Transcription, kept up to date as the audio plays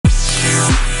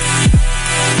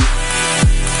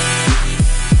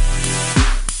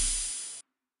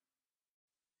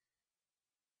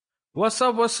What's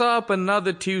up? What's up?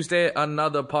 Another Tuesday,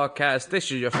 another podcast. This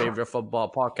is your favorite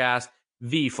football podcast,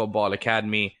 The Football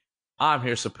Academy. I'm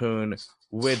here, Sapoon,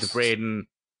 with Braden,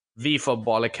 The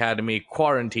Football Academy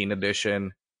Quarantine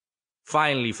Edition.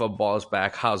 Finally, football's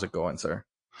back. How's it going, sir?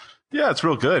 Yeah, it's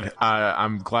real good.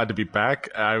 I'm glad to be back.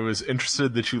 I was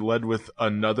interested that you led with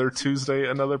another Tuesday,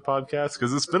 another podcast,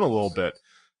 because it's been a little bit.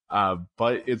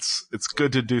 But it's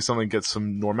good to do something, get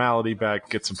some normality back,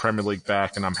 get some Premier League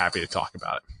back, and I'm happy to talk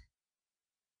about it.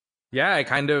 Yeah, I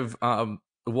kind of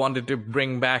wanted to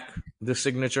bring back the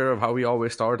signature of how we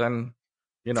always start, and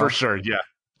For sure, yeah.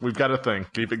 We've got a thing.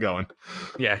 Keep it going.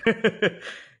 Yeah.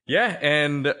 Yeah,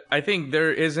 and I think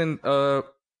there isn't a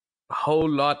whole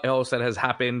lot else that has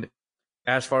happened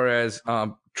as far as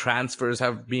transfers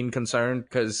have been concerned,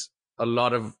 because a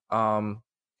lot of,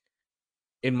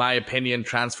 in my opinion,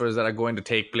 transfers that are going to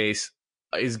take place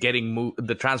is getting moved.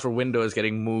 The transfer window is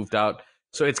getting moved out.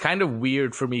 So it's kind of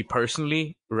weird for me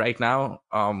personally right now,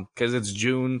 because it's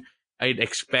June. I'd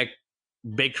expect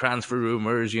big transfer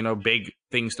rumors, big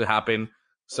things to happen.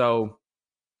 So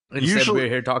instead, we're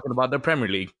here talking about the Premier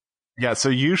League. Yeah, so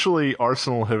usually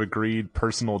Arsenal have agreed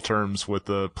personal terms with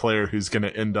the player who's going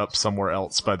to end up somewhere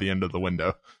else by the end of the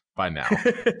window by now.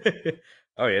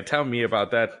 Oh, yeah, tell me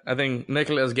about that. I think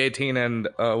Nicholas Gaitin and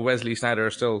Wesley Sneijder are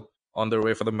still on their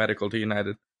way for the medical to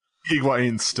United.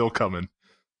 Higuain's still coming.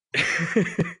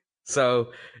 So,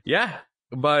 yeah,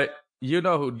 but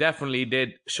who definitely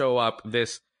did show up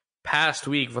this past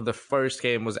week for the first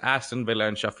game was Aston Villa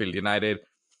and Sheffield United.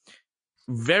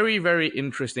 Very, very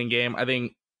interesting game. I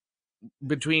think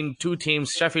between two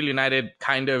teams, Sheffield United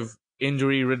kind of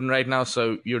injury-ridden right now,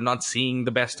 so you're not seeing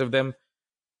the best of them.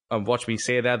 Watch me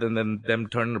say that, and then them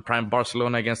turn to prime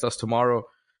Barcelona against us tomorrow.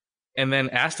 And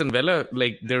then Aston Villa,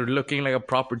 they're looking like a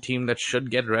proper team that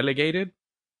should get relegated.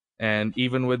 And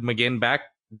even with McGinn back,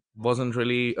 wasn't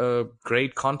really a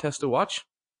great contest to watch.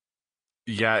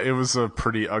 Yeah, it was a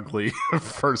pretty ugly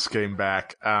first game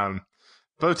back.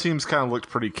 Both teams kind of looked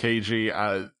pretty cagey.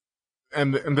 And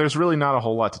there's really not a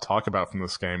whole lot to talk about from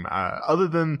this game, other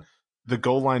than the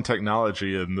goal line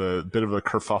technology and the bit of a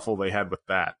kerfuffle they had with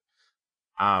that.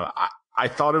 I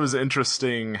thought it was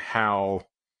interesting how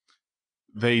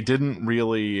they didn't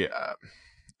really,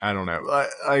 I don't know,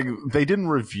 they didn't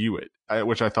review it,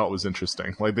 which I thought was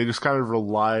interesting. They just kind of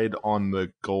relied on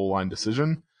the goal line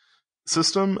decision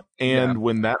system, and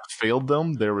when that failed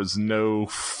them, there was no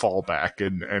fallback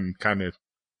and kind of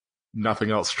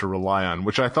nothing else to rely on,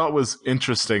 which I thought was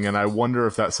interesting, and I wonder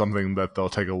if that's something that they'll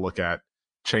take a look at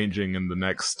changing in the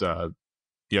next, the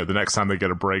next time they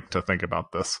get a break to think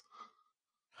about this.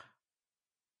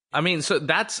 I mean, so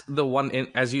that's the one,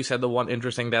 as you said, the one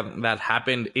interesting that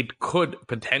happened. It could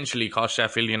potentially cost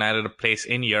Sheffield United a place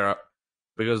in Europe,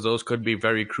 because those could be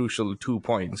very crucial 2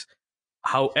 points.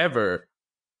 However,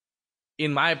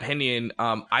 in my opinion,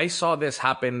 I saw this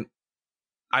happen.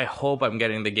 I hope I'm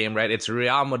getting the game right. It's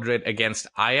Real Madrid against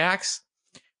Ajax.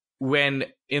 When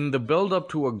in the build-up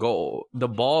to a goal, the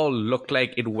ball looked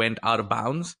like it went out of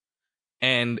bounds,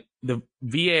 and the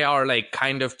VAR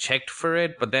kind of checked for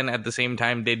it, but then at the same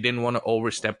time they didn't want to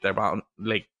overstep their bound,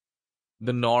 the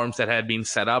norms that had been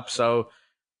set up. So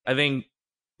I think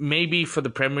maybe for the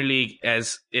Premier League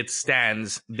as it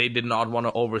stands, they did not want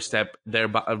to overstep their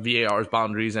VAR's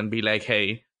boundaries and be like,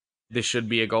 hey, this should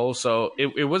be a goal. So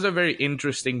it was a very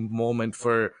interesting moment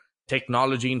for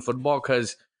technology in football,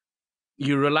 because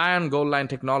you rely on goal line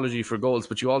technology for goals,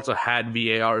 but you also had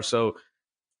VAR. So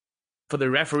for the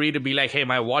referee to be like, hey,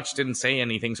 my watch didn't say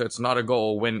anything, so it's not a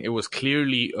goal, when it was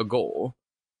clearly a goal,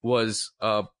 was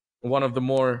one of the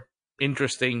more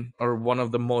interesting, or one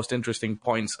of the most interesting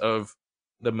points of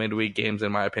the midweek games,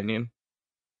 in my opinion.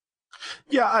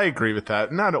 Yeah, I agree with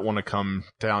that, and I don't want to come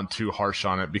down too harsh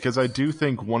on it, because I do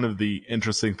think one of the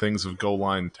interesting things of goal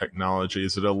line technology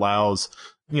is it allows,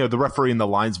 the referee and the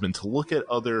linesman to look at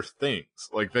other things.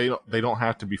 They don't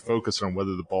have to be focused on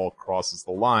whether the ball crosses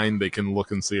the line. They can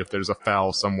look and see if there's a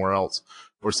foul somewhere else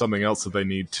or something else that they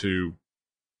need to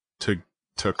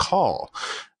call.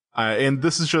 And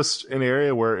this is just an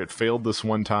area where it failed this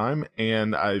one time,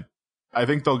 and I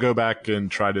think they'll go back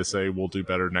and try to say we'll do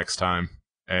better next time.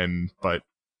 But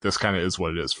this kind of is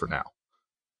what it is for now.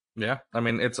 Yeah, I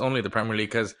mean, it's only the Premier League,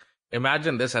 because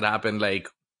imagine this had happened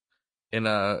in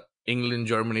a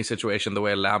England-Germany situation, the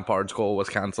way Lampard's goal was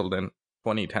cancelled in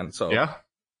 2010. So yeah,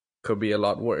 could be a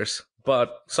lot worse.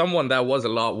 But someone that was a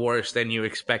lot worse than you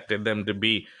expected them to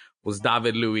be was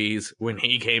David Luiz when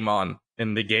he came on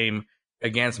in the game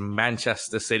against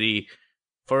Manchester City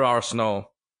for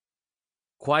Arsenal.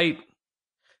 Quite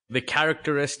the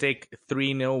characteristic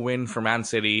 3-0 win for Man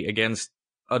City against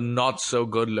a not so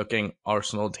good looking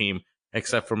Arsenal team.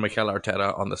 except for Mikel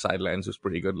Arteta on the sidelines, who's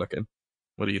pretty good looking.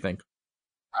 What do you think?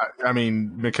 I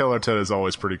mean, Mikel Arteta is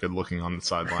always pretty good looking on the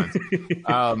sidelines.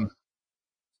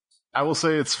 I will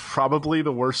say it's probably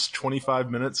the worst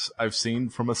 25 minutes I've seen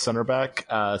from a center back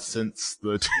since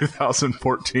the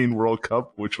 2014 World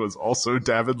Cup, which was also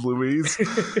David Luiz.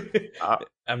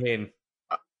 I mean,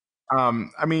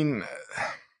 I mean,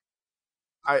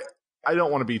 I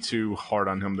don't want to be too hard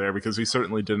on him there because he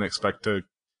certainly didn't expect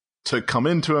to come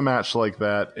into a match like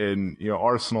that, and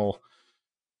Arsenal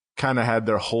kind of had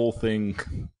their whole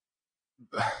thing.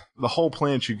 The whole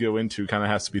plan you go into kind of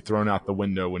has to be thrown out the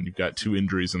window when you've got 2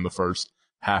 injuries in the first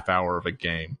half hour of a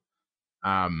game.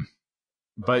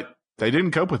 But they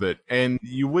didn't cope with it, and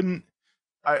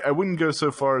I wouldn't go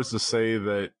so far as to say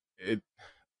that it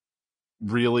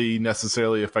really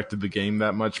necessarily affected the game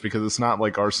that much, because it's not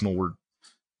like Arsenal were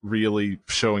really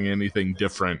showing anything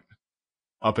different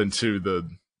up into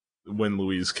when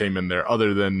Luiz came in there,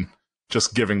 other than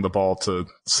just giving the ball to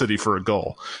City for a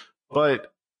goal. But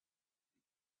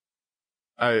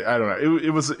I don't know.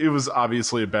 It was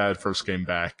obviously a bad first game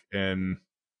back and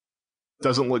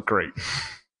doesn't look great.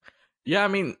 Yeah, I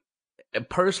mean,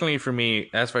 personally for me,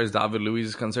 as far as David Luiz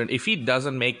is concerned, if he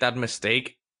doesn't make that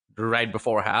mistake right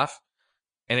before half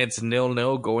and it's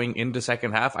 0-0 going into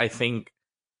second half, I think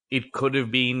it could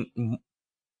have been,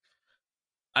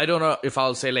 I don't know if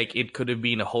I'll say like it could have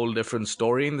been a whole different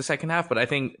story in the second half, but I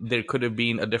think there could have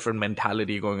been a different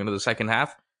mentality going into the second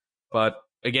half. But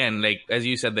again, like as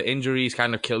you said, the injuries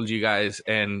kind of killed you guys,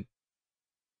 and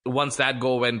once that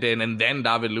goal went in and then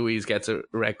David Luiz gets a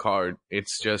red card,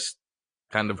 it's just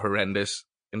kind of horrendous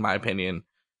in my opinion.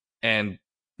 And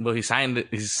well, he signed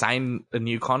a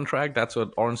new contract. That's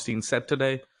what Ornstein said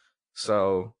today.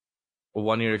 So a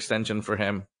 1-year extension for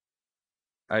him.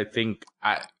 I think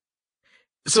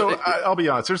I'll be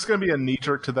honest, there's going to be a knee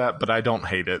jerk to that, but I don't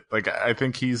hate it. Like, I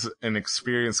think he's an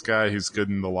experienced guy who's good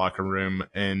in the locker room,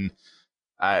 and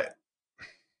the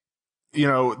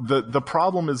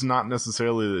problem is not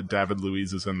necessarily that David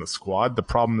Luiz is in the squad. The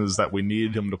problem is that we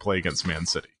needed him to play against Man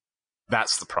City.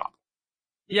 That's the problem.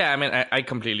 Yeah, I mean, I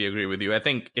completely agree with you. I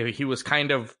think he was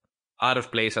kind of out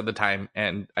of place at the time,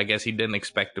 and I guess he didn't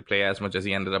expect to play as much as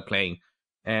he ended up playing.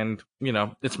 And,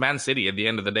 it's Man City at the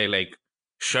end of the day. Like,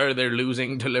 sure, they're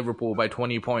losing to Liverpool by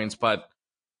 20 points, but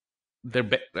they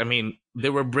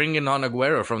were bringing on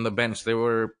Aguero from the bench. They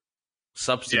were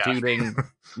substituting,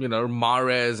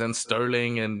 Mahrez and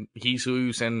Sterling and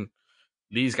Jesus and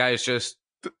these guys, just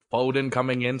Foden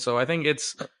coming in. So I think it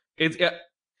could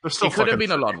have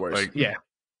been a lot worse. Like, yeah.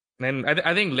 And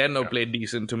I think Leno played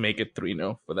decent to make it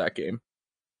 3-0 for that game.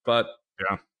 But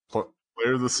yeah,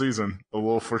 player of the season, a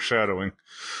little foreshadowing.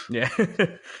 Yeah.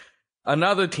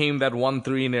 Another team that won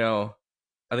 3-0,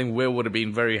 I think Will would have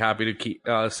been very happy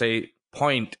to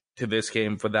point to this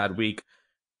game for that week.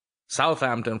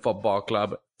 Southampton Football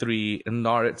Club 3,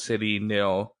 Norwich City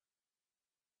 0.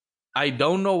 I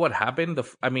don't know what happened.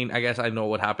 I guess I know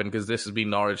what happened because this has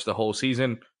been Norwich the whole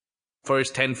season.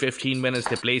 First 10-15 minutes,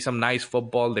 they play some nice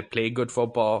football. They play good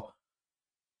football.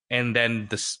 And then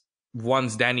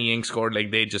once Danny Ings scored, like,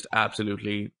 they just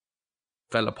absolutely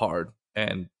fell apart.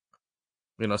 And,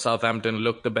 Southampton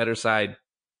looked the better side.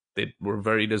 They were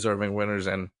very deserving winners.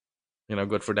 And,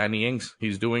 good for Danny Ings.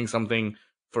 He's doing something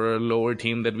for a lower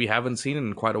team that we haven't seen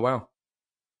in quite a while.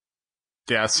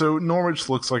 Yeah, so Norwich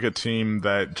looks like a team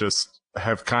that just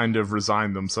have kind of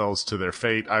resigned themselves to their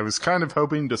fate. I was kind of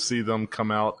hoping to see them come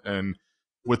out and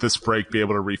with this break be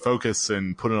able to refocus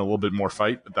and put in a little bit more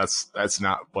fight, but that's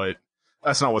not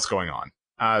what's going on.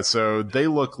 So they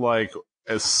look like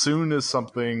as soon as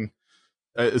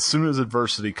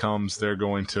adversity comes, they're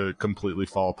going to completely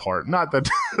fall apart. Not that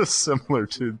similar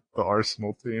to the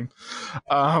Arsenal team,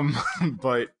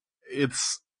 but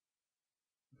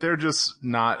they're just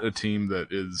not a team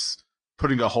that is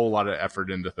putting a whole lot of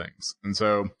effort into things. And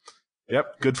so,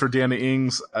 yep, good for Danny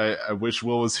Ings. I wish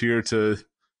Will was here to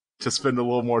spend a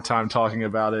little more time talking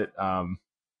about it. Kind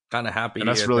of happy. And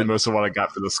that's really most of what I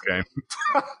got for this game.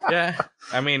 Yeah.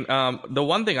 I mean, the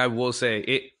one thing I will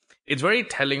say, it's very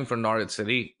telling for Norwich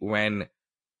City when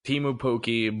Timu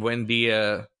Pukki,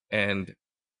 Buendia, and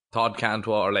Todd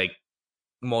Cantwell are like,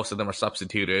 most of them are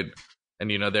substituted.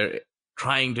 And, they're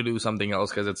trying to do something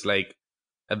else because it's like,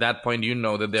 at that point,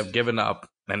 that they've given up,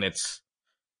 and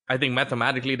I think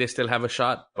mathematically they still have a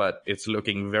shot, but it's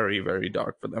looking very, very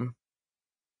dark for them.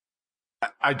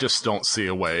 I just don't see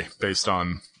a way based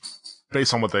on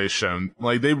what they've shown.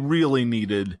 Like, they really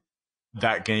needed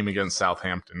that game against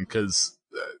Southampton because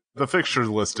the fixture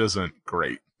list isn't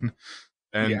great,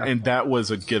 and that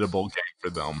was a gettable game for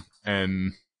them,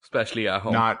 and especially at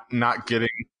home. Not getting.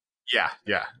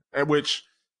 Yeah. Which,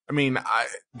 I mean,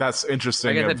 that's I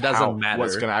interesting guess of it doesn't what's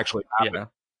matter. going to actually happen.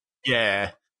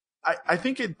 Yeah. Yeah. I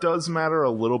think it does matter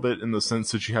a little bit in the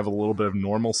sense that you have a little bit of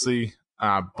normalcy,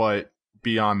 but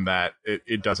beyond that,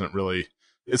 it doesn't really.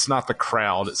 It's not the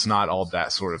crowd. It's not all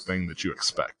that sort of thing that you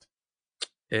expect.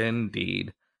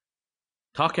 Indeed.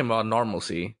 Talking about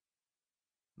normalcy,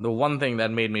 the one thing that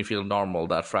made me feel normal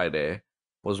that Friday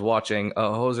was watching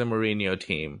a Jose Mourinho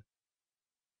team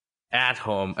at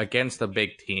home against a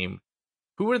big team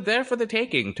who were there for the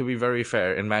taking, to be very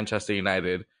fair, in Manchester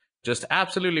United. Just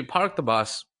absolutely parked the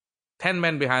bus, 10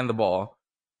 men behind the ball,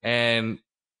 and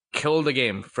killed the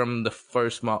game from the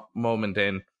first moment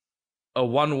in. A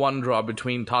 1-1 draw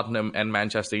between Tottenham and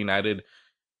Manchester United.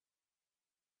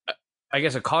 I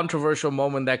guess a controversial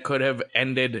moment that could have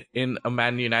ended in a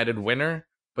Man United winner,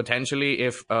 potentially,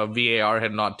 if VAR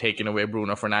had not taken away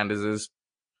Bruno Fernandes's,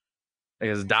 I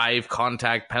guess, dive,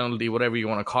 contact, penalty, whatever you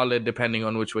want to call it, depending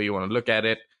on which way you want to look at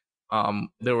it.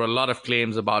 There were a lot of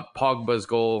claims about Pogba's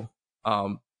goal,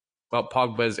 about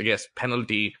Pogba's, I guess,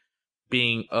 penalty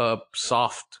being a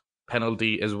soft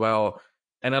penalty as well.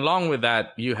 And along with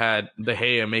that, you had De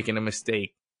Gea making a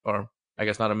mistake, or I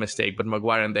guess not a mistake, but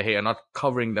Maguire and De Gea not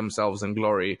covering themselves in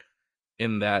glory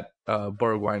in that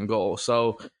Bergwijn goal.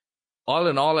 So all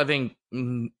in all, I think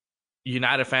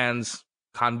United fans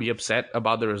can't be upset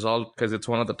about the result because it's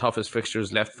one of the toughest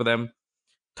fixtures left for them.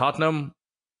 Tottenham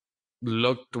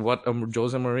looked what a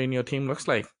Jose Mourinho team looks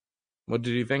like. What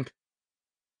did you think?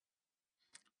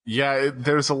 Yeah,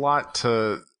 there's a lot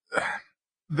to.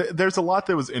 There's a lot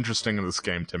that was interesting in this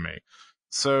game to me.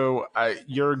 So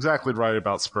you're exactly right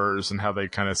about Spurs and how they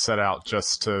kind of set out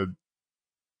just to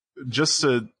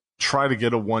try to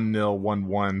get a 1-0,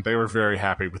 1-1. They were very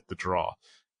happy with the draw.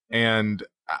 And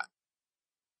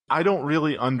I don't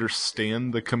really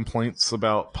understand the complaints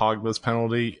about Pogba's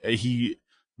penalty. He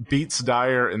beats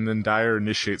Dyer and then Dyer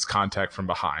initiates contact from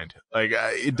behind. Like,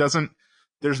 it doesn't,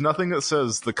 there's nothing that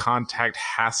says the contact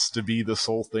has to be the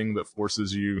sole thing that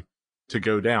forces you to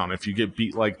go down. If you get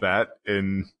beat like that,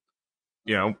 and,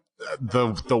 you know,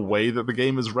 the way that the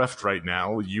game is reffed right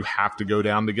now, you have to go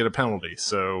down to get a penalty.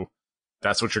 So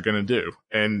that's what you're going to do.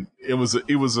 And it was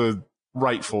a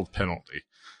rightful penalty.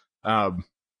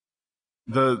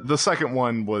 The second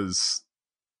one was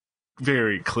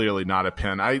very clearly not a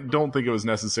pen. I don't think it was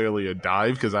necessarily a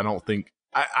dive because I don't think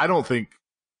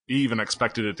he even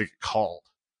expected it to get called.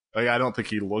 Like, I don't think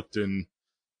he looked and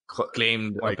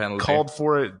Claimed a penalty. called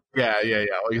for it. Yeah.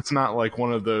 Like, it's not like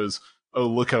one of those, oh,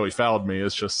 look how he fouled me.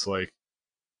 It's just like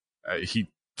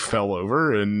he fell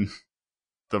over and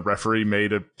the referee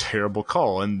made a terrible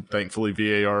call, and thankfully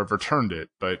VAR overturned it.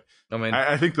 But I mean,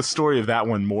 I think the story of that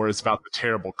one more is about the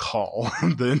terrible call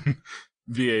than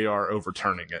VAR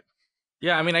overturning it.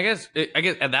 yeah, I mean, I guess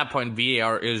at that point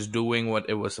VAR is doing what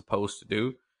it was supposed to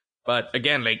do. But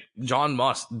again, like, John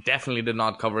Moss definitely did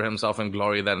not cover himself in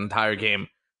glory that entire game.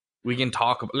 We can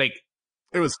talk about, like,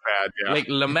 It was bad, yeah. like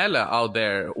Lamela out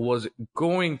there was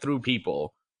going through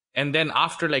people, and then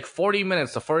after like 40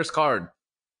 minutes, the first card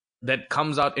that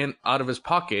comes out of his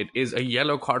pocket is a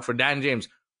yellow card for Dan James,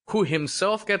 who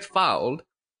himself gets fouled,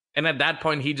 and at that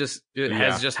point he just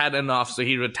has just had enough, so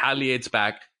he retaliates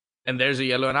back, and there's a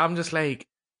yellow, and I'm just like,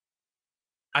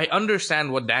 I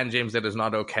understand what Dan James did is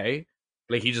not okay.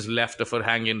 Like, he just left the foot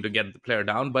hanging to get the player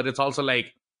down, but it's also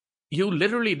like, you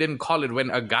literally didn't call it when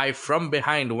a guy from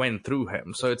behind went through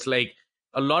him. So it's like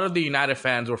a lot of the United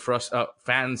fans were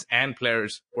fans and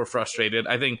players were frustrated.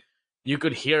 I think you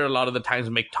could hear a lot of the times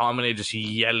McTominay just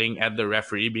yelling at the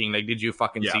referee, being like, "Did you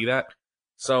fucking see that?"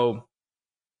 So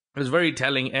it was very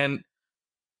telling, and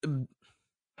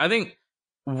I think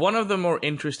one of the more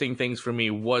interesting things for me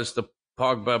was the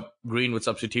Pogba Greenwood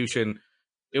substitution.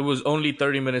 It was only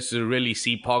 30 minutes to really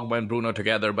see Pogba and Bruno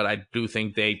together, but I do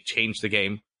think they changed the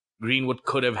game. Greenwood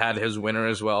could have had his winner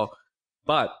as well.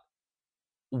 But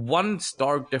one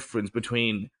stark difference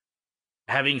between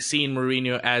having seen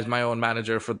Mourinho as my own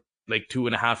manager for like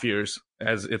 2.5 years,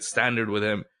 as it's standard with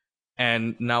him,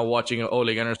 and now watching an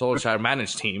Ole Gunnar Solskjaer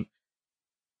managed team,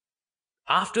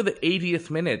 after the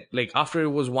 80th minute, like after it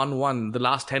was 1-1, the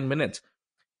last 10 minutes,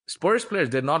 Spurs players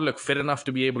did not look fit enough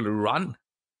to be able to run.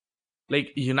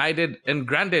 Like, United, and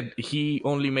granted, he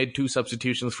only made 2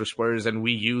 substitutions for Spurs and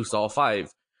we used all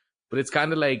 5. But it's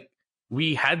kind of like,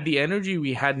 we had the energy,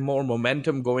 we had more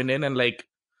momentum going in, and like,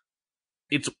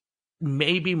 it's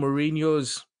maybe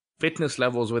Mourinho's fitness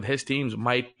levels with his teams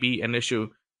might be an issue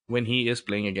when he is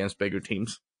playing against bigger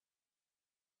teams.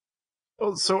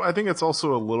 Well, so I think it's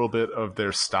also a little bit of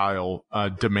their style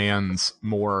demands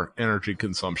more energy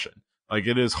consumption. Like,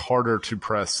 it is harder to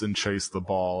press and chase the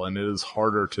ball, and it is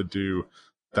harder to do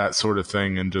that sort of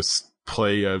thing and just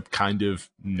play a kind of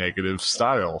negative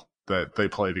style that they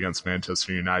played against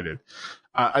Manchester United.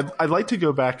 I'd like to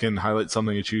go back and highlight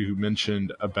something that you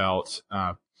mentioned about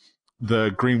the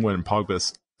Greenwood and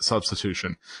Pogba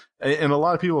substitution. And a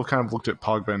lot of people have kind of looked at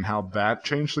Pogba and how that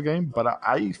changed the game, but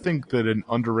I think that an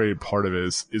underrated part of it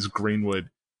is Greenwood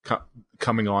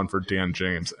coming on for Dan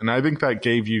James. And I think that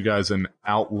gave you guys an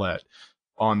outlet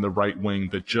on the right wing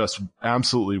that just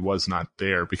absolutely was not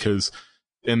there, because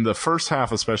in the first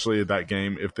half, especially of that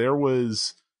game, if there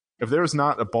was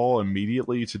not a ball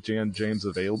immediately to Dan James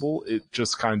available, it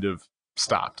just kind of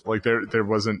stopped. Like there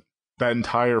wasn't, that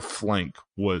entire flank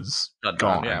was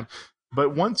gone. Yeah.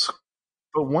 But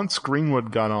once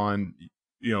Greenwood got on,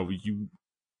 you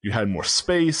had more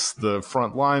space. The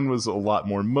front line was a lot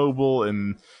more mobile,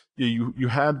 and you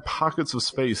had pockets of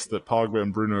space that Pogba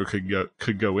and Bruno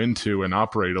could go into and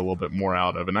operate a little bit more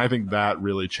out of. And I think that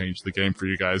really changed the game for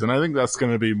you guys. And I think that's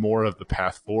going to be more of the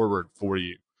path forward for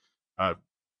you,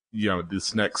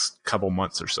 this next couple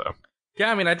months or so.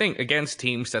 Yeah, I mean, I think against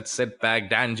teams that sit back,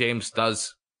 Dan James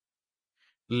does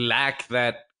lack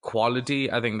that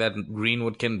quality I think that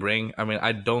Greenwood can bring. I mean,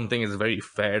 I don't think it's very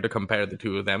fair to compare the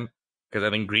two of them, because I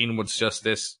think Greenwood's just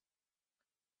this,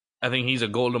 I think he's a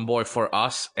golden boy for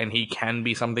us and he can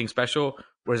be something special,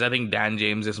 whereas I think Dan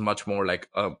James is much more like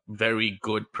a very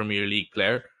good Premier League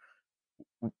player.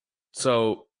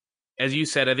 So as you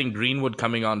said, I think Greenwood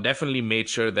coming on definitely made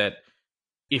sure that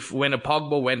when a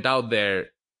Pogba went out there,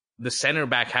 the center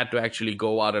back had to actually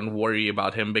go out and worry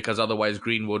about him, because otherwise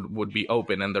Greenwood would be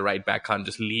open and the right back can't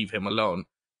just leave him alone.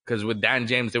 Because with Dan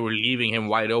James, they were leaving him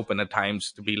wide open at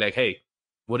times to be like, hey,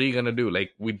 what are you going to do?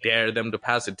 Like, we dare them to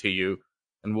pass it to you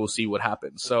and we'll see what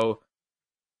happens. So,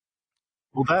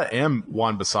 well, that and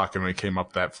Wan-Bissaka when he came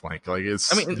up that flank,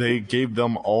 they gave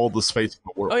them all the space in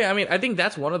the world. Oh yeah, I mean, I think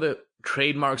that's one of the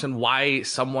trademarks and why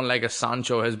someone like a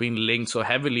Sancho has been linked so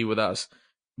heavily with us,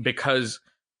 because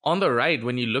on the right,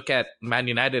 when you look at Man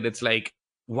United, it's like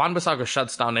Wan-Bissaka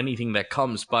shuts down anything that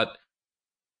comes, but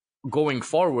going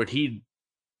forward, he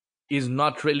is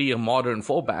not really a modern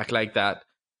fullback like that.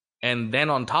 And then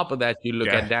on top of that, you look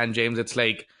at Dan James, it's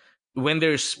like when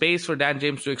there's space for Dan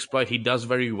James to exploit, he does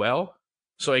very well.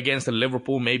 So against the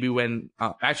Liverpool, maybe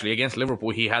against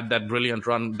Liverpool, he had that brilliant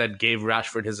run that gave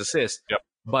Rashford his assist. Yep.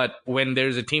 But when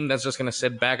there's a team that's just going to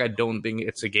sit back, I don't think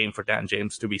it's a game for Dan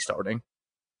James to be starting.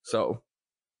 So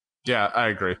yeah, I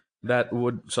agree.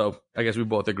 So I guess we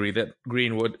both agree that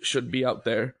Greenwood should be out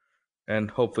there,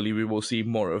 and hopefully we will see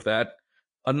more of that.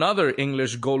 Another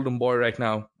English golden boy right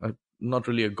now, not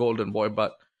really a golden boy,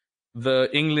 but the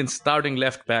England starting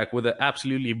left back with an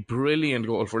absolutely brilliant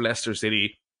goal for Leicester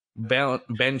City, Ben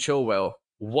Chilwell.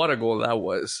 What a goal that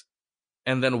was.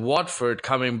 And then Watford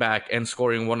coming back and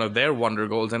scoring one of their wonder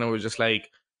goals, and it was just like,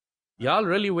 y'all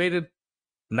really waited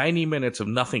 90 minutes of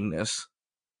nothingness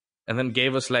and then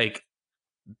gave us like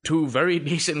two very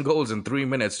decent goals in 3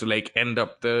 minutes to like end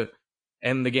the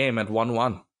game at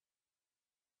 1-1.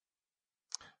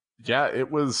 Yeah, it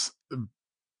was,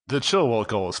 the Chilwell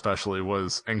goal especially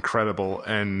was incredible,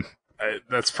 and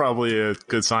that's probably a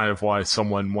good sign of why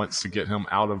someone wants to get him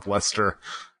out of Leicester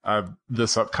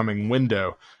this upcoming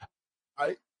window.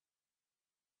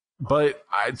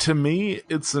 To me,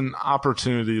 it's an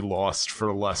opportunity lost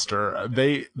for Leicester.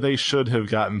 They should have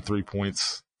gotten 3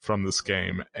 points from this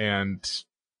game, and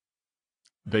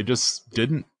they just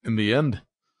didn't in the end.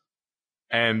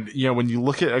 And, when you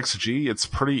look at XG, it's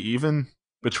pretty even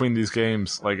between these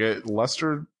games.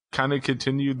 Leicester kind of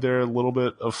continued their little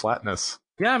bit of flatness.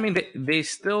 Yeah, I mean, they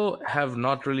still have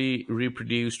not really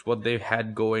reproduced what they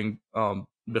had going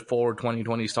before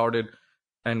 2020 started,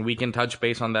 and we can touch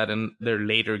base on that in their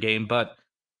later game. But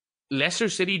Leicester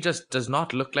City just does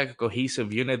not look like a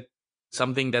cohesive unit,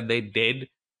 something that they did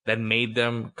that made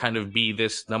them kind of be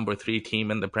this number 3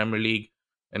 team in the Premier League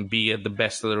and be at the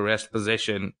best of the rest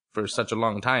position for such a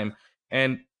long time.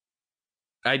 And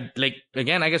I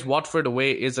guess Watford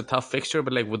away is a tough fixture,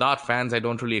 but without fans, I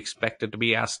don't really expect it to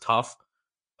be as tough.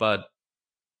 But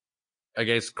I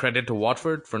guess credit to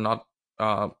Watford for not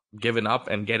giving up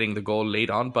and getting the goal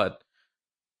late on. But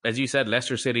as you said,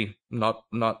 Leicester City, not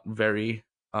very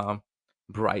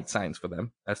bright signs for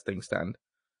them as things stand.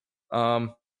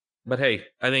 But hey,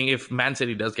 I think if Man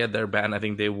City does get their ban, I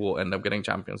think they will end up getting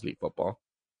Champions League football.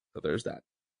 So there's that.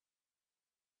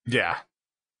 Yeah,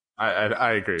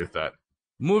 I agree with that.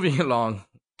 Moving along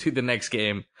to the next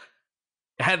game.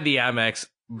 At the Amex,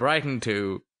 Brighton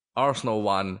 2, Arsenal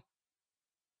 1.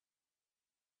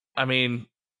 I mean,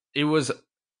 it was...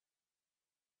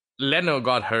 Leno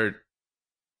got hurt.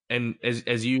 And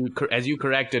as you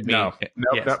corrected me... No.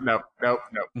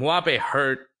 Mwape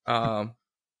hurt.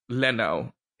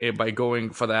 Leno by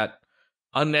going for that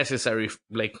unnecessary,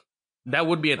 like, that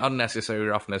would be an unnecessary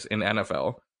roughness in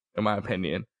NFL, in my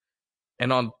opinion.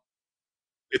 And on,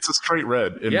 It's a straight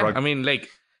red in yeah, I rugby. mean, like,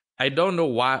 I don't know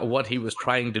what he was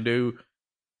trying to do.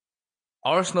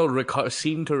 Arsenal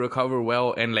seemed to recover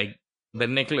well, and like the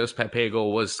Nicolas Pepe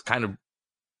goal was kind of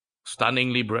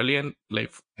stunningly brilliant.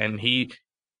 Like, and It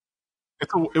was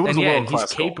a and world he's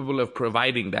class goal. capable of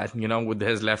providing that, with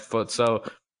his left foot. So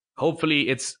hopefully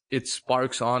it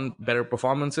sparks on better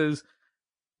performances.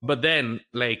 But then,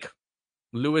 like,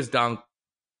 Lewis Dunk,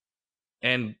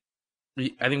 and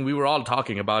I think we were all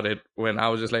talking about it when I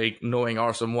was just like knowing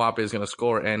Arsene Wap is going to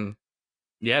score, and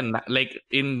yeah, like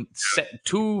in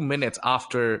 2 minutes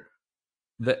after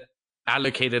the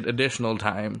allocated additional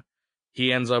time,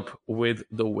 he ends up with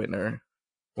the winner.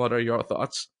 What are your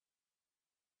thoughts?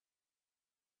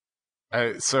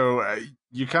 So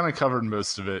you kind of covered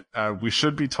most of it. We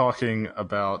should be talking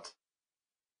about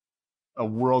a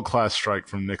world class strike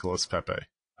from Nicolas Pepe.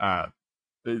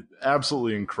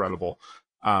 Absolutely incredible.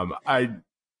 I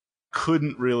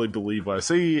couldn't really believe what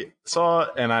I saw,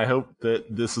 and I hope that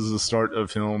this is the start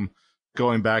of him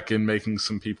going back and making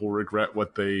some people regret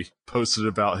what they posted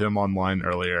about him online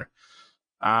earlier.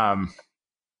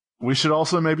 We should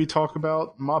also maybe talk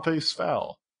about Mape's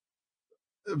foul.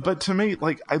 But to me,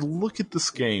 like, I look at this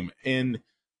game, and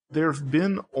there have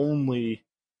been only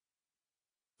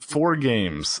 4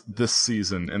 games this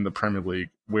season in the Premier League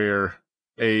where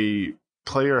a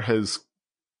player has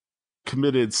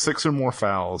committed 6 or more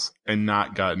fouls and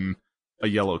not gotten a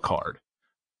yellow card.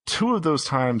 2 of those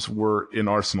times were in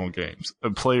Arsenal games,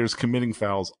 of players committing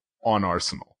fouls on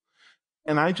Arsenal.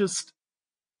 And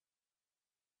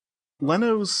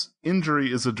Leno's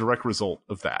injury is a direct result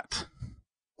of that.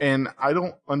 And I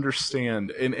don't understand,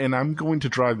 and I'm going to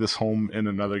drive this home in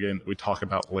another game that we talk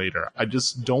about later. I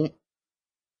just don't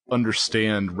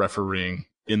understand refereeing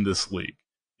in this league.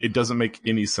 It doesn't make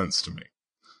any sense to me.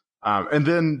 And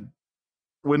then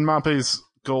when Mape's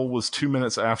goal was 2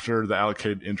 minutes after the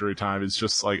allocated injury time, it's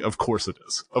just like, of course it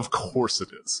is. Of course it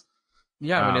is.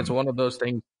 Yeah, I mean, it's one of those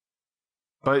things.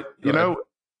 But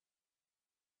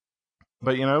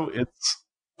it's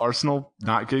Arsenal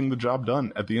not getting the job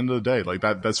done at the end of the day. Like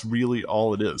that's really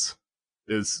all it is.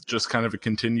 Is just kind of a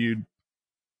continued,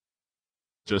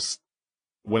 just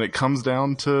when it comes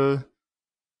down to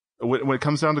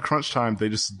crunch time, they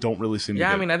just don't really seem to Yeah,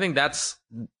 get I mean, I think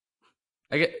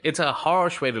it's a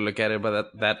harsh way to look at it,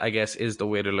 but that I guess is the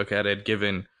way to look at it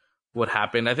given what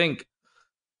happened. I think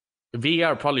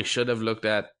VR probably should have looked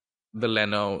at the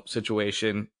Leno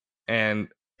situation, and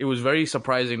it was very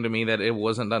surprising to me that it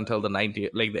wasn't until the 90th,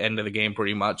 like the end of the game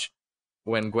pretty much,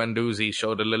 when Guendouzi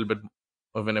showed a little bit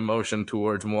of an emotion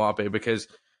towards Mwape, because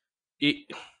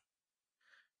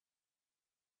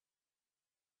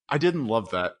I didn't love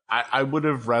that. I would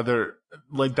have rather,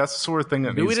 like, that's the sort of thing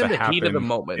that do needs it in to the heat of the happen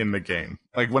moment. in the game.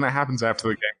 Like when it happens after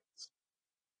the game.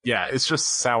 Yeah, it's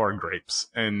just sour grapes.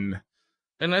 And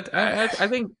I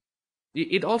think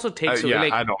it also takes yeah,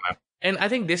 like, I don't know. and I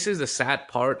think this is the sad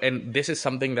part, and this is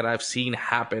something that I've seen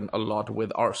happen a lot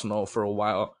with Arsenal for a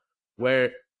while,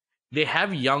 where they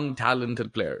have young,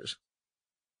 talented players.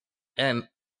 And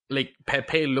like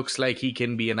Pepe looks like he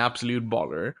can be an absolute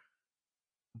baller.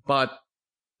 But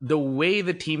the way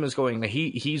the team is going,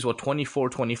 he's what, 24,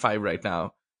 25 right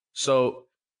now. So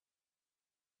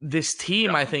this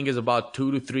team, I think, is about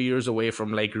 2 to 3 years away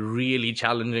from like really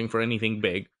challenging for anything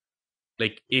big.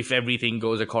 Like if everything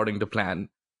goes according to plan.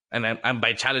 And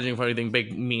by challenging for anything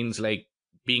big means like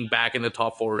being back in the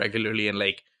top 4 regularly and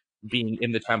like being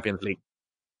in the Champions League.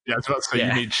 Yeah, I was about to say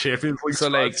you need Champions League So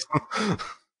spots. like,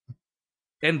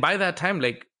 and by that time,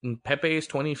 like Pepe is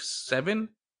 27,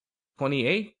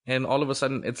 28, and all of a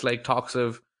sudden it's like talks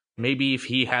of maybe if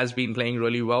he has been playing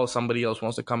really well, somebody else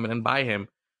wants to come in and buy him.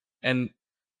 And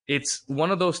it's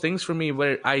one of those things for me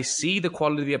where I see the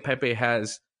quality that Pepe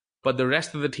has, but the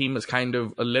rest of the team is kind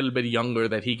of a little bit younger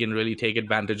that he can really take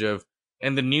advantage of.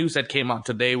 And the news that came out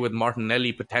today with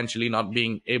Martinelli potentially not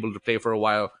being able to play for a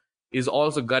while is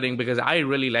also gutting, because I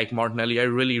really like Martinelli. I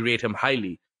really rate him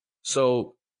highly.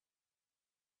 So,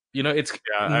 it's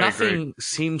nothing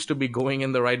seems to be going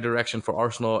in the right direction for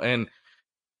Arsenal. And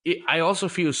I also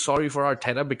feel sorry for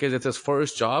Arteta because it's his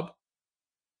first job,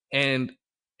 and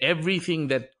everything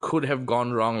that could have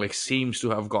gone wrong like seems to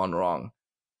have gone wrong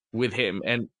with him.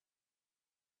 And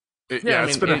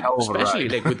it's been a hell of a ride, especially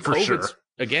like with for COVID sure.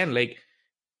 again, like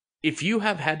if you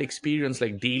have had experience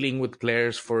like dealing with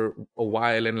players for a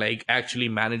while and like actually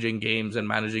managing games and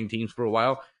managing teams for a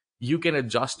while, you can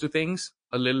adjust to things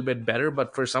a little bit better.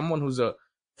 But for someone who's a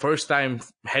first time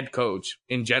head coach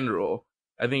in general,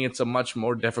 I think it's a much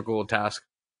more difficult task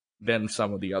than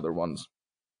some of the other ones.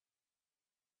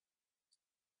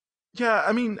 Yeah,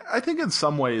 I mean, I think in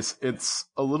some ways it's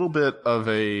a little bit of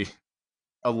a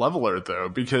leveler though,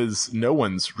 because no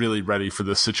one's really ready for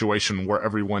this situation where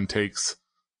everyone takes,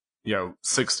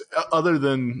 six, other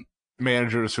than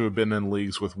managers who have been in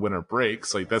leagues with winter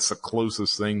breaks. Like, that's the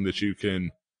closest thing that you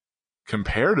can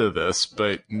compare to this,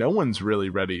 but no one's really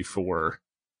ready for,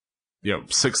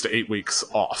 6 to 8 weeks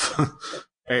off.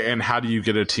 And how do you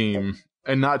get a team,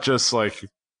 and not just like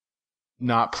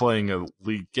not playing a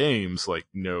league games, like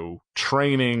no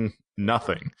training,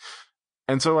 nothing.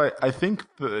 And so I think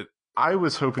that I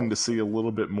was hoping to see a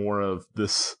little bit more of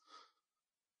this.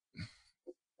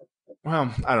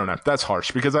 Well, I don't know. That's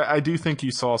harsh because I do think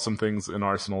you saw some things in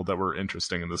Arsenal that were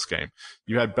interesting in this game.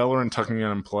 You had Bellerin tucking in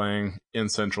and playing in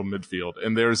central midfield,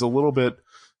 and there's a little bit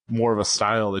more of a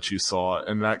style that you saw,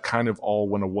 and that kind of all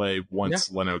went away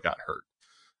once Leno got hurt.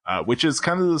 Which is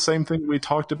kind of the same thing we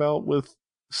talked about with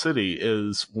City,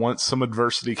 is once some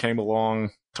adversity came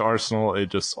along to Arsenal, it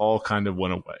just all kind of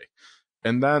went away.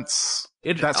 And that's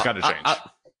got to change.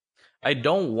 I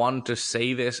don't want to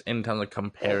say this in terms of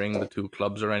comparing the two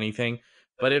clubs or anything,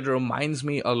 but it reminds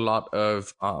me a lot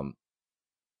of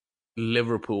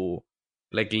Liverpool,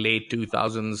 like late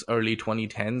 2000s, early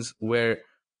 2010s, where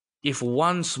if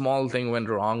one small thing went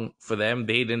wrong for them,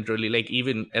 they didn't really, like,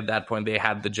 even at that point, they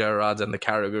had the Gerrards and the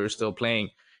Carragher still playing.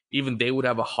 Even they would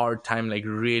have a hard time, like,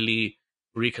 really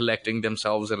recollecting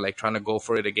themselves and, like, trying to go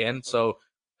for it again. So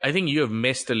I think you have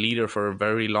missed a leader for a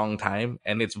very long time,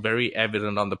 and it's very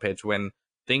evident on the pitch. When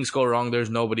things go wrong, there's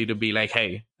nobody to be like,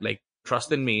 hey, like,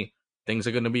 trust in me, things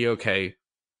are going to be okay.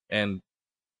 And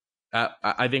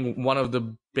I think one of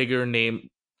the bigger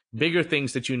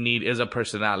things that you need is a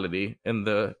personality in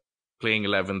the playing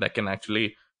 11 that can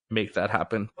actually make that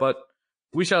happen. But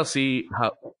we shall see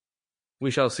how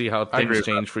things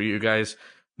change for you guys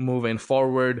moving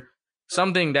forward.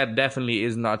 Something that definitely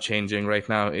is not changing right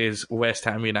now is West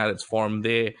Ham United's form.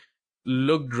 They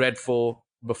looked dreadful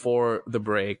before the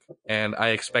break, and I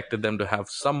expected them to have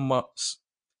somewhat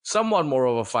more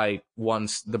of a fight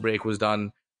once the break was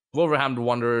done. Wolverhampton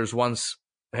Wanderers, once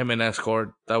Jimenez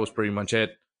scored, that was pretty much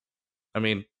it. I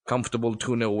mean, comfortable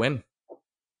 2-0 win.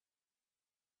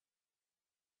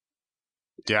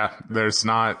 Yeah, there's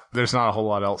not a whole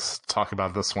lot else to talk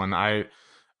about this one. I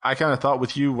kind of thought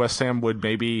with you, West Ham would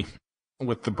maybe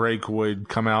with the break would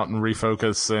come out and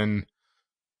refocus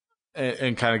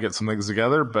and kind of get some things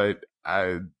together, but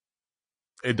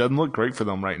it doesn't look great for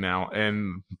them right now.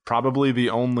 And probably the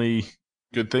only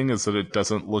good thing is that it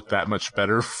doesn't look that much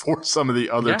better for some of the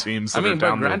other teams that are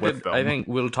down there with them. I think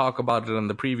we'll talk about it on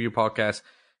the preview podcast.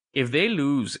 If they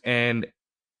lose and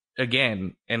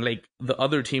like the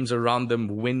other teams around them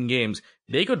win games,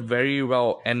 they could very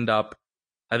well end up,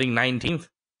 I think, 19th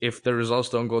if the results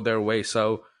don't go their way.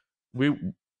 So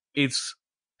it's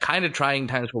kind of trying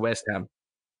times for West Ham.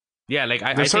 Yeah, like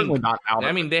I certainly think, not out.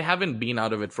 I mean, they haven't been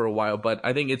out of it for a while, but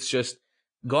I think it's just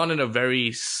gone in a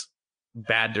very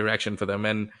bad direction for them,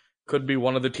 and could be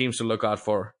one of the teams to look out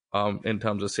for in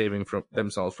terms of saving from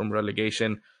themselves from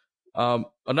relegation.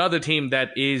 Another team that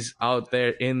is out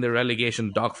there in the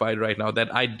relegation dogfight right now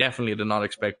that I definitely did not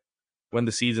expect when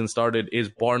the season started is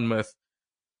Bournemouth.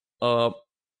 2-0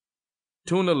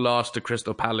 loss to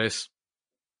Crystal Palace.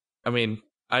 I mean,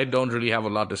 I don't really have a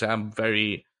lot to say. I'm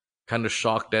very kind of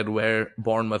shocked at where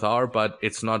Bournemouth are, but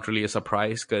it's not really a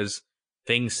surprise because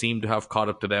things seem to have caught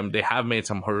up to them. They have made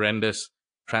some horrendous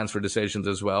transfer decisions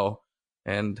as well.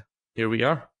 And here we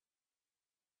are.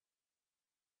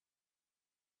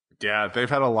 Yeah, they've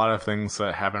had a lot of things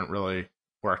that haven't really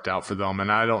worked out for them,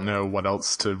 and I don't know what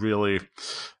else to really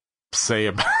say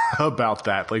about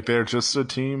that. Like, they're just a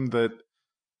team that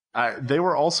they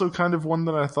were also kind of one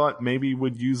that I thought maybe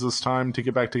would use this time to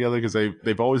get back together because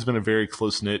they've always been a very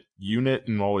close-knit unit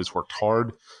and always worked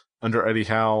hard under Eddie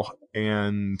Howe,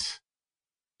 and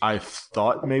I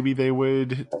thought maybe they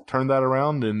would turn that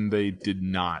around, and they did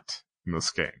not in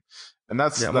this game. And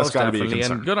that's got to be a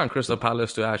concern. And good on Crystal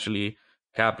Palace to actually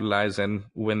capitalize and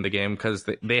win the game because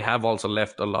they have also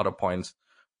left a lot of points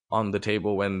on the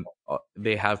table when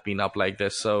they have been up like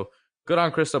this. So good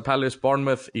on Crystal Palace.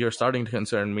 Bournemouth, you're starting to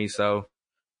concern me. So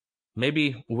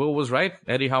maybe Will was right.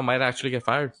 Eddie Howe might actually get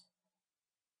fired.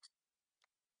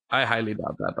 I highly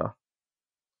doubt that, though.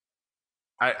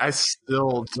 I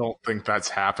still don't think that's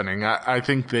happening. I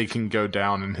think they can go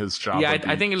down in his job. Yeah,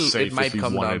 I think it might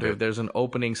come down to if there's an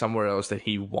opening somewhere else that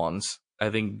he wants. I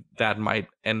think that might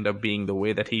end up being the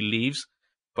way that he leaves.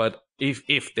 But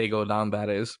if they go down, that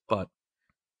is. But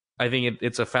I think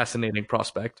it's a fascinating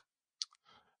prospect.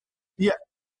 Yeah.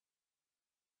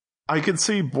 I could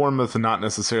see Bournemouth not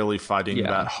necessarily fighting Yeah.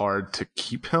 that hard to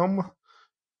keep him,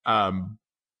 um,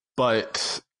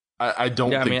 but I Yeah,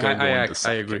 don't I think mean, they're going to I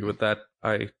sack agree him. with that.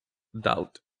 I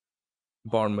doubt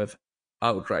Bournemouth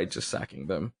outright just sacking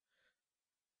them.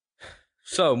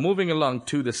 So, moving along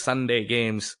to the Sunday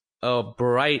games, a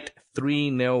bright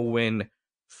 3-0 win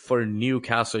for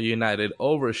Newcastle United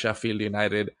over Sheffield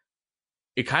United.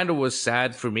 It kind of was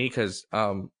sad for me because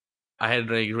I had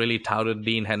really touted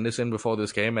Dean Henderson before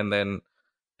this game and then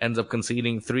ends up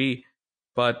conceding three.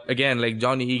 But again, like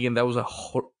Johnny Egan, that was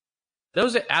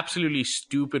an absolutely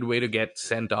stupid way to get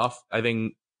sent off. I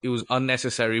think it was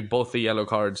unnecessary, both the yellow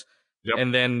cards. Yep.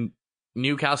 And then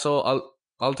Newcastle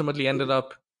ultimately ended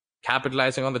up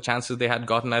capitalizing on the chances they had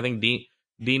gotten. I think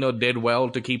Dino did well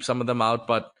to keep some of them out,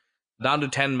 but down to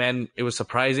 10 men, it was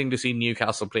surprising to see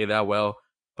Newcastle play that well.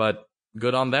 But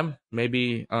good on them.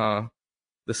 Maybe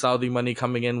the Saudi money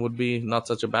coming in would be not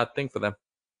such a bad thing for them.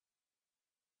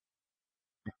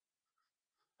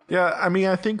 Yeah, I mean,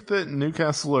 I think that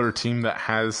Newcastle are a team that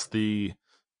has the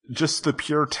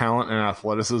pure talent and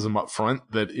athleticism up front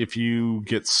that if you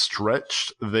get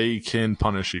stretched, they can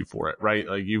punish you for it, right?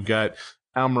 Like you've got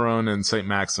Almiron and St.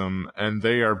 Maxim, and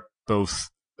they are both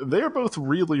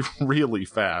really, really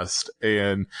fast.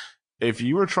 And if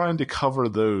you are trying to cover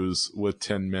those with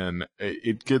 10 men,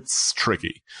 it gets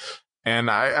tricky.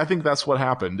 And I think that's what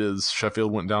happened is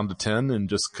Sheffield went down to 10 and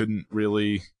just couldn't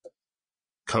really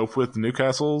cope with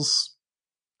Newcastle's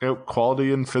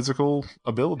quality and physical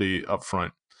ability up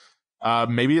front.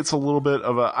 Maybe it's a little bit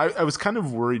of a. I was kind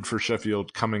of worried for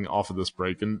Sheffield coming off of this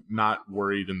break, and not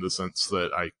worried in the sense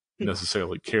that I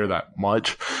necessarily care that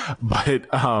much, but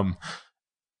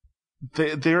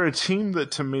they're a team that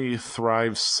to me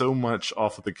thrives so much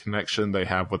off of the connection they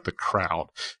have with the crowd,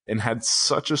 and had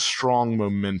such a strong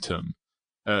momentum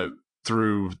uh,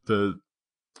 through the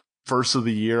first of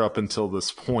the year up until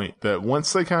this point that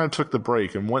once they kind of took the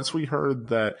break, and once we heard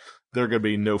that there are going to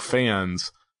be no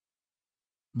fans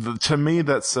to me,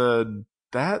 that said,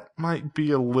 that might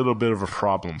be a little bit of a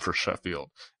problem for Sheffield.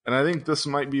 And I think this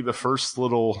might be the first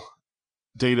little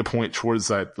data point towards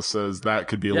that says that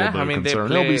could be a little Yeah, bit I of mean they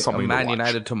concern. It'll be play something to Man watch.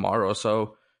 United tomorrow,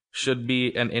 so should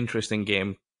be an interesting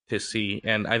game to see.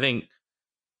 And I think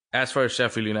as far as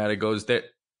Sheffield United goes, they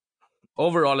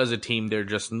overall as a team they're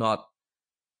just not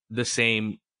the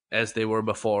same as they were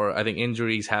before. I think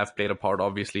injuries have played a part,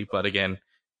 obviously, but again,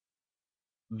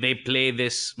 they play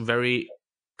this very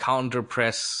counter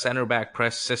press, center back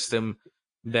press system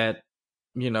that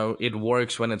it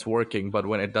works when it's working, but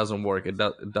when it doesn't work, it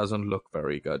doesn't look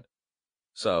very good.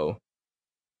 So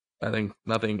I think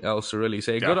nothing else to really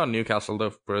say. Yeah. Good on Newcastle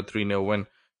though for a 3-0 win.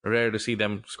 Rare to see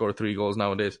them score 3 goals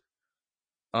nowadays.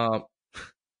 Um,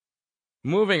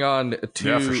 Moving on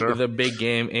Yeah, for to sure. the big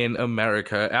game in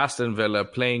America, Aston Villa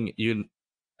playing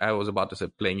I was about to say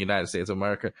playing United States of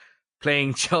America,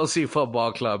 playing Chelsea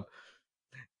Football Club.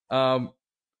 Um,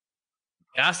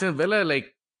 Aston Villa,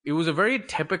 like it was a very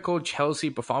typical Chelsea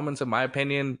performance in my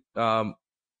opinion.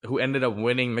 Who ended up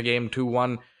winning the game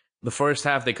 2-1. The first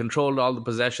half they controlled all the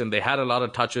possession. They had a lot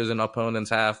of touches in opponent's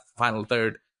half, final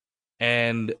third,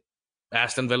 and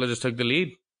Aston Villa just took the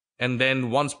lead. And then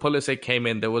once Pulisic came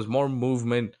in, there was more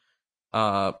movement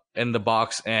in the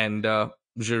box, and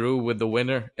Giroud with the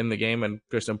winner in the game, and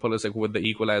Christian Pulisic with the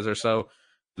equalizer. So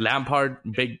Lampard,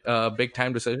 big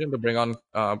time decision to bring on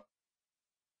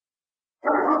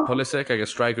Pulisic. I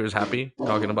guess striker is happy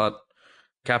talking about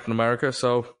Captain America.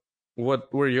 So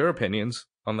what were your opinions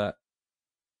on that?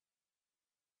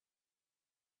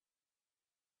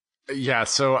 Yeah,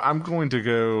 so I'm going to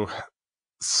go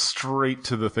straight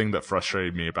to the thing that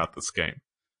frustrated me about this game.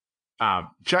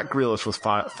 Jack Grealish was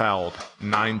fouled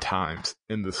 9 times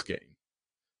in this game.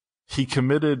 He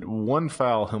committed one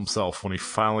foul himself when he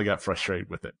finally got frustrated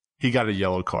with it. He got a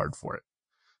yellow card for it.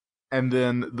 And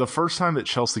then the first time that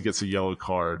Chelsea gets a yellow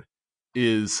card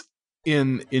is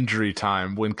in injury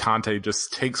time when Conte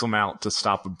just takes him out to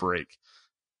stop a break.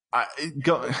 I,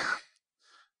 go,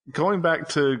 Going back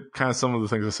to kind of some of the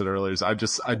things I said earlier,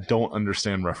 I don't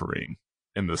understand refereeing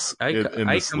in this in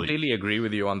I this league. completely agree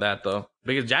with you on that though,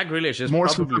 because Jack Grealish is More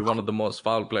probably one specific- of the most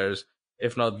foul players,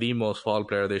 if not the most foul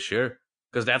player this year,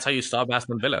 because that's how you stop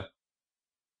Aston Villa.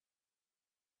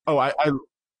 oh,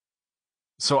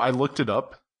 I looked it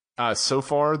up. So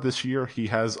far this year, he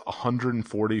has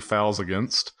 140 fouls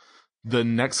against. The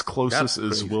next That's closest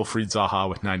is crazy. Wilfried Zaha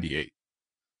with 98.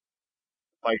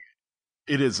 Like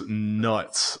it is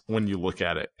nuts when you look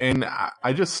at it, and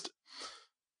I just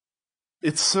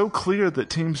it's so clear that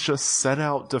teams just set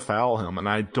out to foul him, and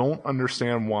I don't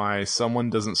understand why someone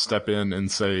doesn't step in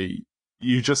and say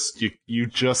you just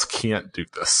can't do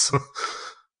this.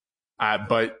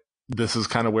 But this is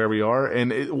kind of where we are.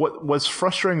 And what's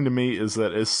frustrating to me is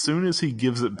that as soon as he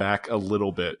gives it back a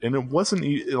little bit, and it wasn't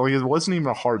even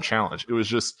a hard challenge. It was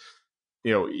just,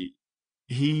 you know,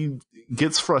 he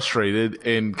gets frustrated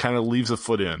and kind of leaves a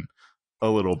foot in a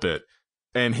little bit,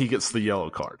 and he gets the yellow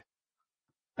card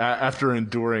after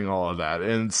enduring all of that.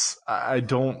 And I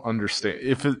don't understand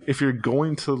if you're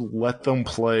going to let them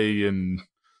play and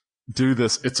do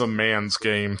this, it's a man's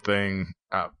game thing.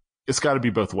 It's got to be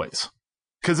both ways.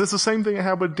 Because it's the same thing I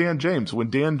had with Dan James.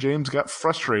 When Dan James got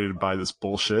frustrated by this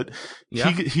bullshit,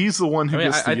 he's the one who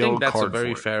gets the yellow card. I think that's a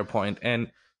very fair point.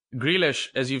 And Grealish,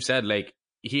 as you've said, like,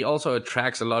 he also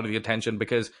attracts a lot of the attention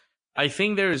because I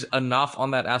think there's enough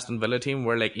on that Aston Villa team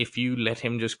where, like, if you let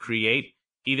him just create,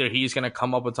 either he's going to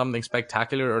come up with something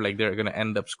spectacular or, like, they're going to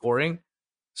end up scoring.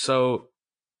 So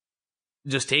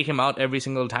just take him out every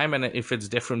single time. And if it's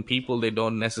different people, they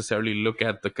don't necessarily look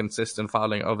at the consistent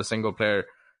fouling of a single player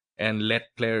and let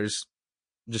players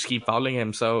just keep fouling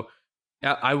him. So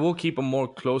yeah, I will keep a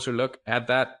more closer look at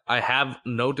that. I have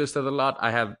noticed it a lot.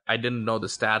 I didn't know the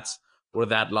stats were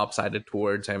that lopsided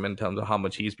towards him in terms of how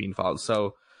much he's been fouled.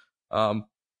 So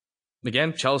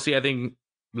again, Chelsea, I think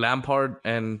Lampard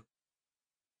and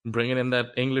bringing in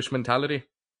that English mentality.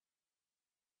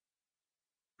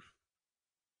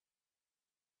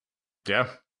 Yeah.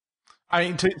 I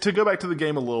mean, to go back to the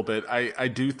game a little bit, I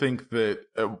do think that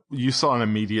you saw an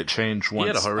immediate change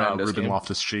once Ruben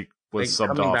Loftus-Cheek was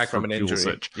subbed off back from an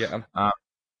injury.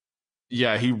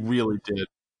 Yeah, he really did.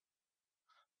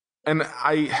 And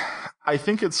I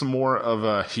think it's more of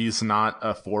a he's not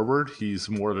a forward, he's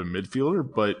more of a midfielder,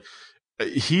 but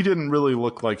he didn't really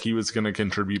look like he was going to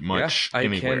contribite much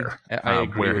anywhere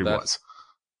where he was.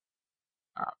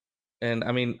 And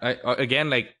I mean, again,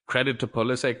 like, credit to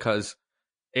Pulisic because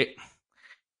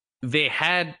they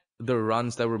had the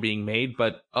runs that were being made,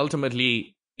 but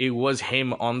ultimately it was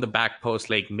him on the back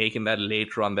post, like, making that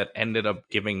late run that ended up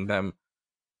giving them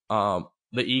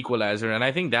the equalizer. And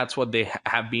I think that's what they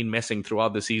have been missing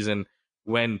throughout the season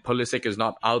when Pulisic is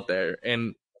not out there.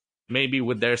 And maybe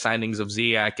with their signings of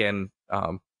Ziyech and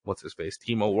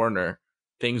Timo Werner,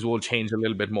 things will change a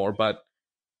little bit more. But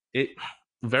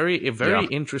very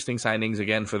interesting signings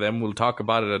again for them. We'll talk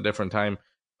about it at a different time.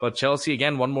 But Chelsea,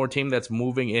 again, one more team that's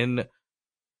moving in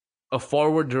a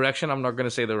forward direction. I'm not going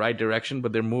to say the right direction,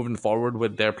 but they're moving forward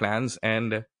with their plans,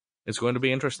 and it's going to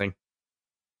be interesting.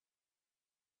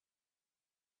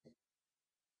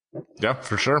 Yeah,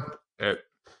 for sure.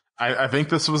 I think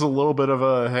this was a little bit of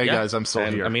a, hey, guys, I'm still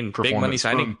here. I mean, big money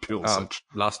signing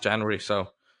last January, so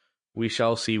we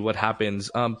shall see what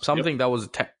happens. Something that was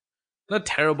not a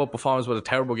terrible performance, but a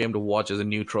terrible game to watch as a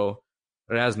neutral,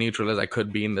 or as neutral as I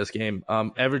could be in this game.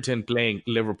 Everton playing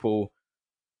Liverpool.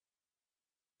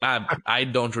 I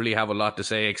don't really have a lot to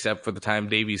say except for the time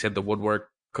Davies hit the woodwork.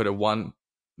 Could have won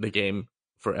the game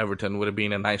for Everton. Would have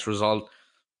been a nice result.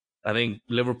 I think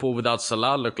Liverpool without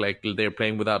Salah looked like they're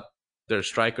playing without their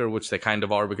striker, which they kind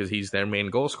of are because he's their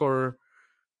main goal scorer.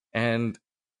 And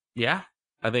yeah,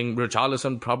 I think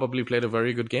Richarlison probably played a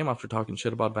very good game after talking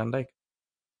shit about Van Dijk.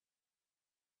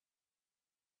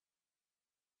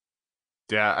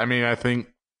 Yeah, I mean, I think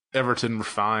Everton were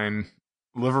fine.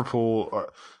 Liverpool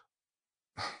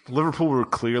were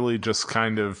clearly just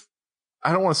kind of,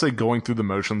 I don't want to say going through the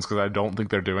motions because I don't think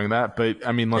they're doing that, but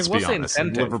I mean, let's be honest.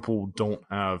 Liverpool don't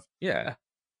have. Yeah.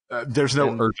 There's no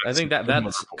urgency. I think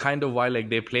that's kind of why, like,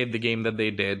 they played the game that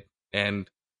they did, and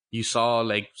you saw,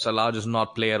 like, Salah just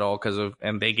not play at all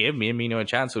and they gave Firmino a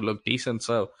chance who looked decent.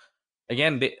 So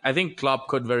again, I think Klopp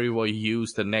could very well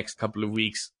use the next couple of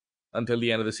weeks until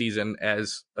the end of the season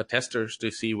as a tester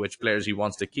to see which players he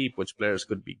wants to keep, which players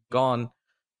could be gone,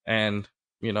 and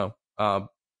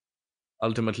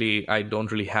ultimately, I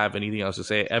don't really have anything else to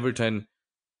say. Everton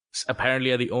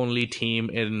apparently are the only team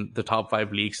in the top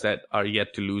 5 leagues that are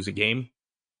yet to lose a game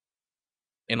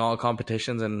in all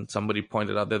competitions, and somebody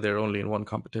pointed out that they're only in one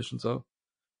competition. So,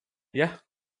 yeah,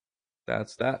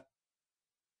 that's that.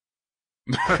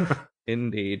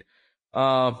 Indeed.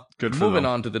 Moving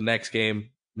on to the next game,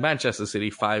 Manchester City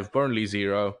 5, Burnley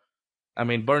 0. I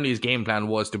mean, Burnley's game plan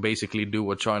was to basically do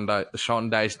what Sean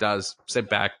Dyche does, sit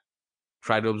back,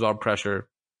 try to absorb pressure.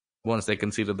 Once they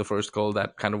conceded the first goal,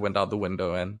 that kind of went out the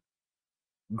window. And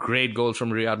great goals from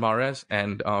Riyad Mahrez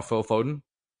and Phil Foden.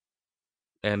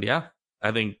 And yeah,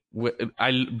 I think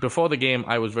before the game,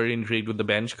 I was very intrigued with the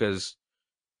bench because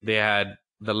they had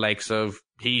the likes of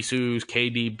Jesus,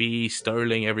 KDB,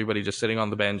 Sterling, everybody just sitting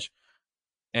on the bench.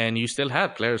 And you still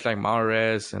had players like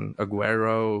Mahrez and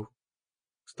Aguero,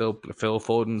 still Phil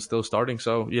Foden still starting.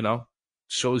 So,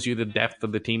 shows you the depth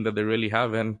of the team that they really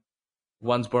have. And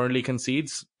once Burnley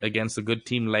concedes against a good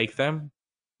team like them,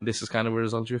 this is kind of a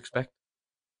result you expect.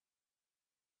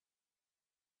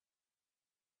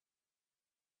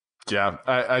 Yeah,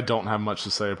 I don't have much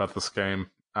to say about this game.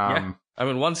 Yeah, I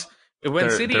mean, when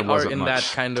City there are wasn't in that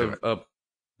much kind to it. of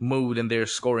mood and they're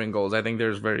scoring goals, I think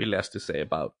there's very less to say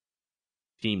about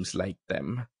teams like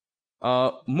them.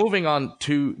 Moving on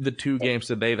to the two games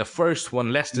today. The first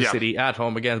one, Leicester Yeah. City at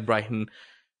home against Brighton.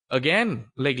 Again,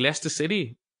 like Leicester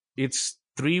City, it's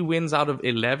 3 wins out of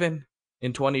 11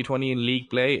 in 2020 in league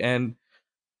play, and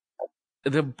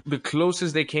the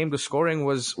closest they came to scoring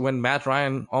was when Matt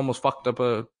Ryan almost fucked up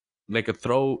a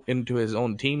throw into his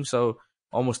own team, so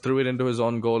almost threw it into his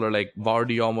own goal, or like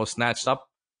Vardy almost snatched up,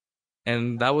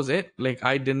 and that was it. Like,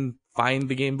 I didn't find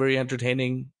the game very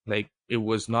entertaining. Like, it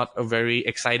was not a very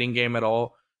exciting game at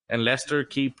all, and Leicester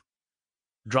keep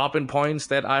dropping points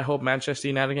that I hope Manchester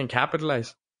United can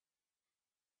capitalize.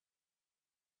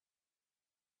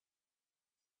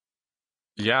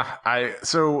 Yeah,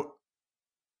 so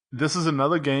this is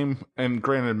another game, and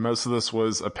granted, most of this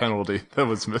was a penalty that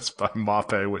was missed by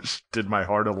Mape, which did my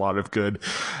heart a lot of good.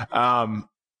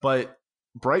 But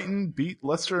Brighton beat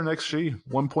Leicester in XG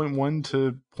 1.1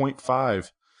 to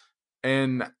 0.5.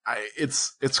 And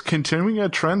it's continuing a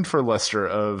trend for Leicester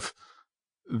of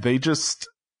the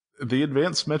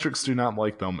advanced metrics do not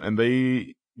like them, and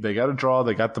they got a draw,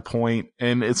 they got the point,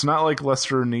 and it's not like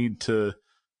Leicester need to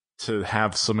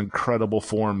have some incredible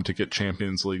form to get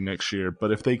Champions League next year.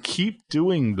 But if they keep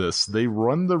doing this, they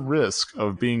run the risk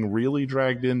of being really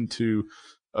dragged into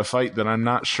a fight that I'm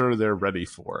not sure they're ready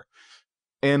for.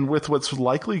 And with what's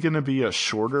likely going to be a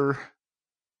shorter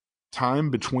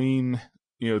time between,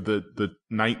 the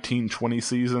 1920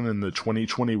 season and the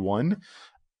 2021,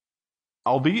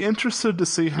 I'll be interested to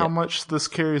see how much this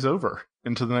carries over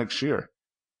into the next year.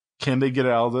 Can they get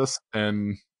out of this,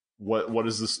 and what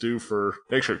does this do for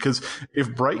next year? Because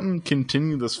if Brighton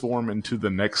continue this form into the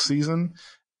next season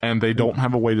and they don't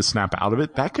have a way to snap out of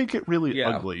it, that could get really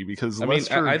ugly, because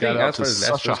Leicester got out to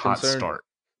such a hot start.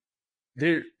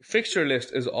 Their fixture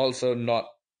list is also not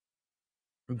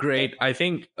great. I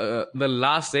think the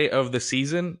last day of the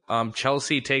season,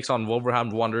 Chelsea takes on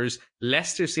Wolverhampton Wanderers.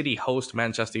 Leicester City host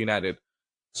Manchester United.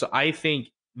 So I think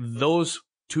those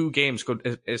two games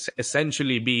could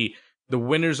essentially be the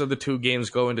winners of the two games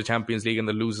go into Champions League and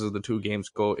the losers of the two games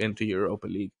go into Europa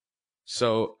League.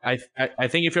 So I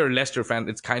think if you're a Leicester fan,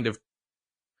 it's kind of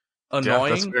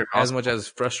annoying as much as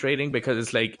frustrating, because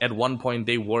it's like at one point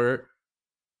they were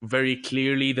very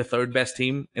clearly the third best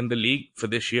team in the league for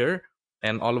this year,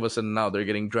 and all of a sudden now they're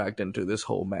getting dragged into this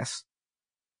whole mess.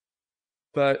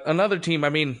 But another team, I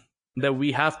mean, that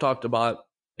we have talked about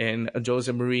in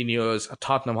Jose Mourinho's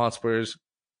Tottenham Hotspurs,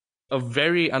 a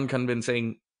very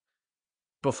unconvincing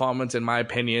performance in my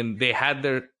opinion. They had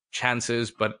their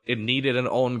chances, but it needed an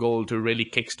own goal to really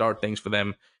kickstart things for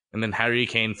them. And then Harry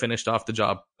Kane finished off the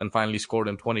job and finally scored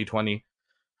in 2020.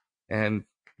 And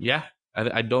yeah,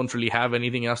 I don't really have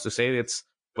anything else to say. It's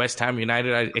West Ham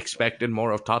United. I expected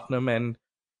more of Tottenham, and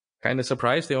kind of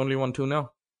surprised they only won 2-0.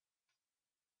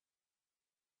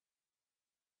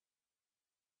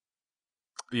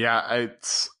 Yeah,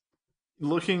 it's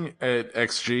looking at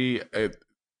XG,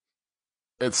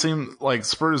 it seemed like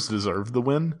Spurs deserved the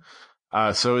win.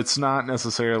 So it's not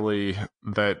necessarily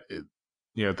that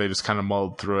they just kind of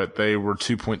mulled through it. They were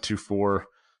 2.24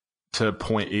 to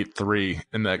 0.83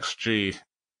 in the XG.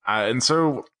 And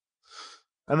so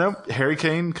I know Harry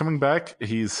Kane coming back,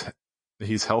 he's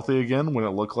healthy again when it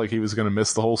looked like he was going to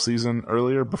miss the whole season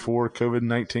earlier before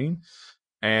COVID-19.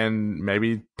 And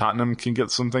maybe Tottenham can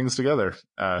get some things together.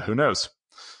 Who knows?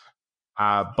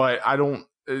 But I don't.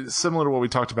 Similar to what we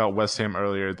talked about West Ham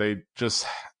earlier,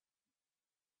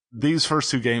 these first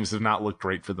two games have not looked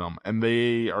great for them, and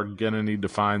they are gonna need to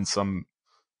find some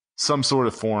sort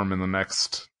of form in the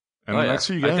next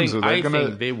few games. I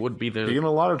think they would be in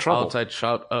a lot of trouble. Outside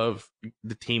shot of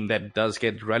the team that does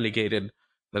get relegated,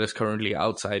 that is currently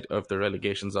outside of the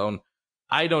relegation zone.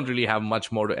 I don't really have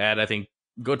much more to add. I think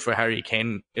good for Harry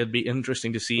Kane. It'd be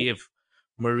interesting to see if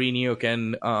Mourinho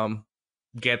can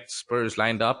get Spurs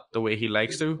lined up the way he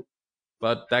likes to.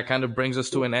 But that kind of brings us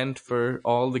to an end for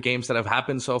all the games that have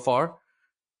happened so far.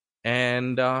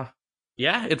 And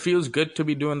yeah, it feels good to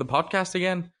be doing the podcast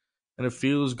again. And it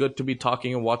feels good to be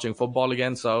talking and watching football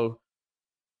again. So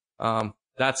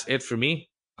that's it for me.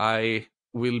 I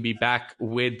will be back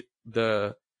with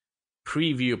the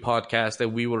preview podcast that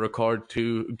we will record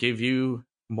to give you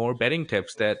more betting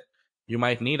tips that you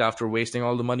might need after wasting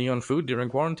all the money on food during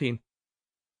quarantine.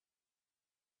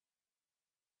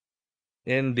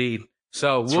 Indeed.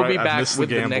 So we'll be back with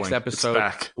the next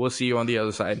episode. We'll see you on the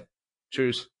other side.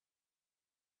 Cheers.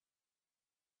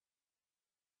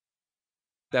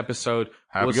 episode.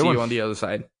 Have a We'll good see one. you on the other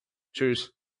side.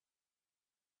 Cheers.